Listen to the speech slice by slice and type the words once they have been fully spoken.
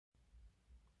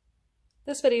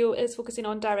This video is focusing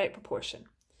on direct proportion.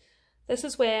 This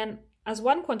is when, as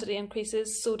one quantity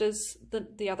increases, so does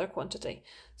the other quantity.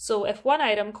 So if one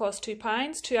item costs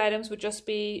 £2, two items would just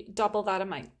be double that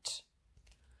amount.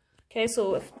 Okay,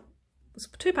 so if it was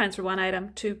 £2 for one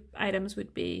item, two items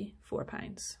would be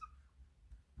 £4.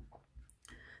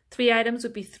 Three items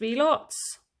would be 3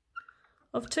 lots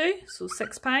of 2, so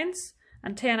 £6,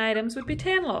 and 10 items would be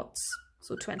 10 lots,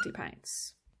 so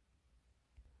 £20.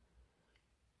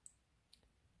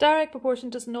 Direct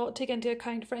proportion does not take into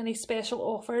account for any special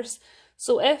offers.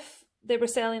 So if they were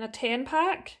selling a 10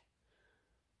 pack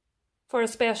for a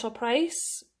special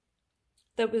price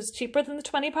that was cheaper than the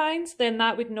 £20, then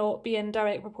that would not be in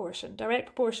direct proportion. Direct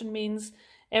proportion means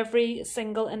every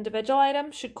single individual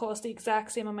item should cost the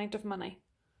exact same amount of money.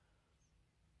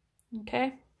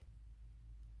 Okay.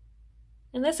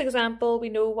 In this example, we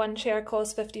know one chair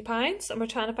costs £50 and we're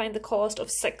trying to find the cost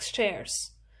of 6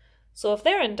 chairs. So if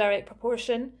they're in direct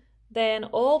proportion, then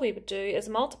all we would do is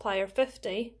multiply our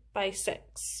 50 by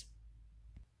 6.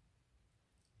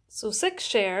 So 6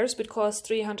 chairs would cost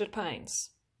 £300.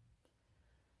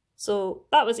 So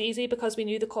that was easy because we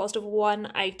knew the cost of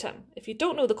one item. If you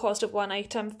don't know the cost of one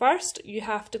item first, you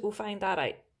have to go find that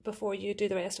out before you do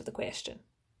the rest of the question.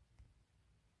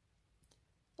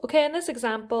 Okay, in this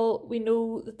example, we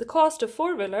know that the cost of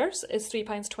 4 rulers is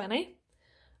 £3.20.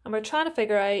 And we're trying to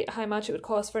figure out how much it would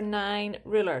cost for 9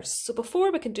 rulers. So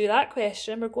before we can do that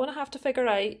question, we're going to have to figure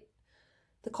out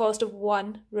the cost of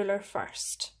 1 ruler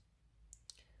first.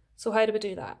 So how do we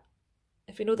do that?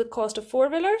 If we know the cost of 4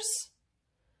 rulers,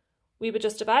 we would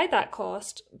just divide that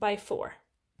cost by 4.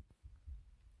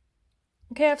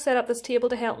 Okay, I've set up this table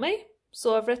to help me.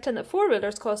 So I've written that 4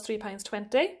 rulers cost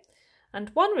 £3.20 and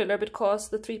 1 ruler would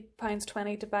cost the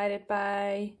 £3.20 divided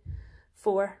by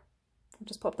 4. I'll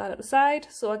just pop that at the side,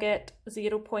 so I get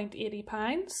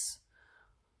 £0.80,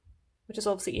 which is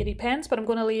obviously 80 pence, but I'm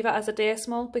going to leave it as a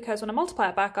decimal because when I multiply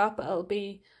it back up, it'll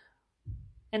be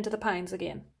into the pounds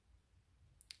again.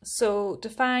 So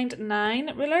to find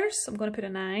 9 rulers, I'm going to put a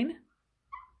 9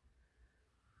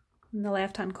 in the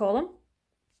left-hand column.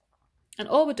 And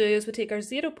all we do is we take our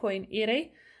 0.80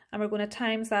 and we're going to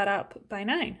times that up by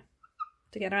 9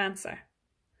 to get our answer,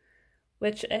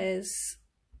 which is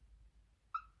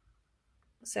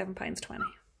 £7.20.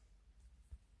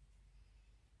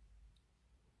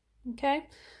 Okay,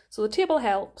 so the table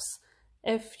helps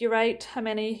if you write how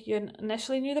many you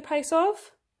initially knew the price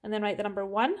of, and then write the number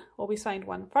 1, always find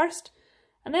 1 first,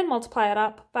 and then multiply it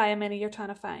up by how many you're trying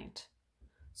to find.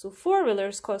 So 4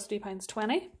 rulers cost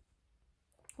 £3.20,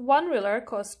 1 ruler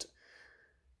cost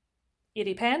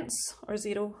 80 pence or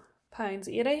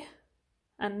 £0.80,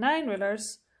 and 9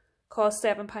 rulers cost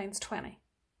 £7.20.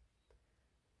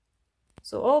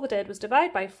 So all we did was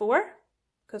divide by 4,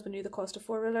 because we knew the cost of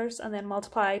 4 rulers, and then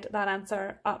multiplied that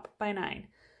answer up by 9.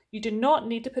 You do not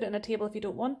need to put it in a table if you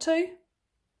don't want to.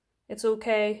 It's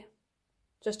okay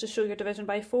just to show your division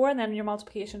by 4 and then your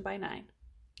multiplication by 9.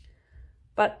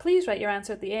 But please write your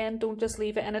answer at the end, don't just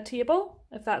leave it in a table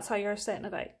if that's how you're setting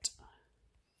it out.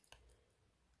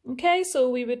 Okay, so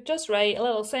we would just write a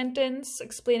little sentence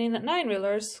explaining that 9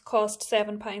 rulers cost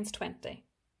 £7.20,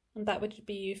 and that would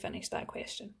be you finished that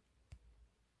question.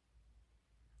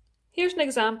 Here's an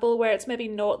example where it's maybe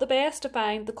not the best to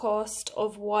find the cost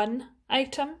of one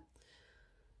item.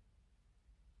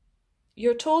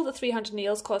 You're told that 300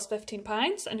 nails cost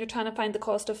 £15 and you're trying to find the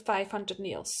cost of 500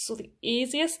 nails. So the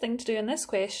easiest thing to do in this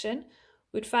question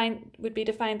would be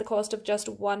to find the cost of just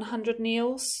 100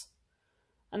 nails,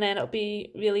 and then it'll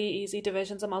be really easy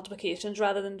divisions and multiplications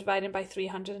rather than dividing by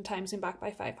 300 and timesing back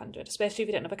by 500. Especially if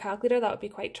you didn't have a calculator, that would be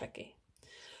quite tricky.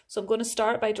 So I'm going to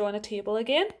start by drawing a table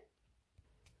again.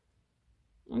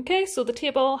 Okay, so the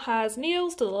table has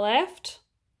nails to the left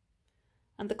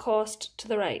and the cost to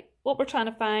the right. What we're trying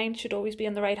to find should always be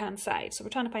on the right hand side, so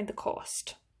we're trying to find the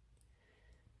cost.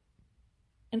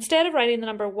 Instead of writing the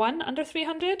number 1 under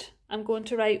 300, I'm going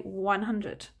to write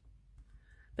 100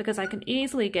 because I can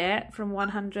easily get from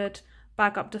 100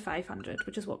 back up to 500,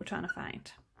 which is what we're trying to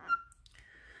find.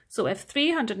 So if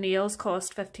 300 nails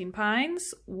cost £15,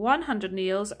 100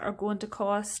 nails are going to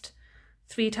cost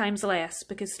 3 times less,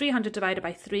 because 300 divided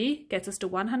by 3 gets us to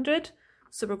 100,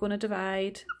 so we're going to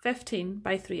divide 15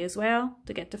 by 3 as well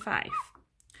to get to 5.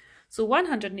 So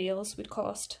 100 nails would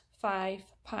cost £5.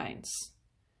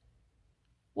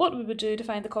 What we would do to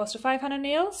find the cost of 500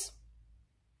 nails?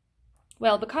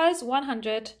 Well, because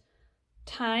 100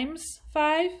 times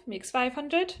 5 makes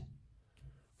 500,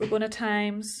 we're going to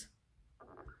times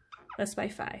this by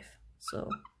 5. So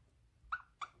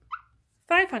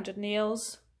 500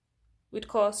 nails would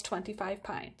cost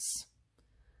 £25.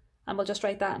 And we'll just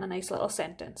write that in a nice little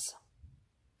sentence.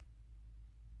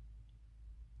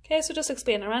 Okay, so just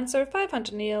explain our answer.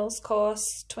 500 nails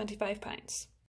cost £25.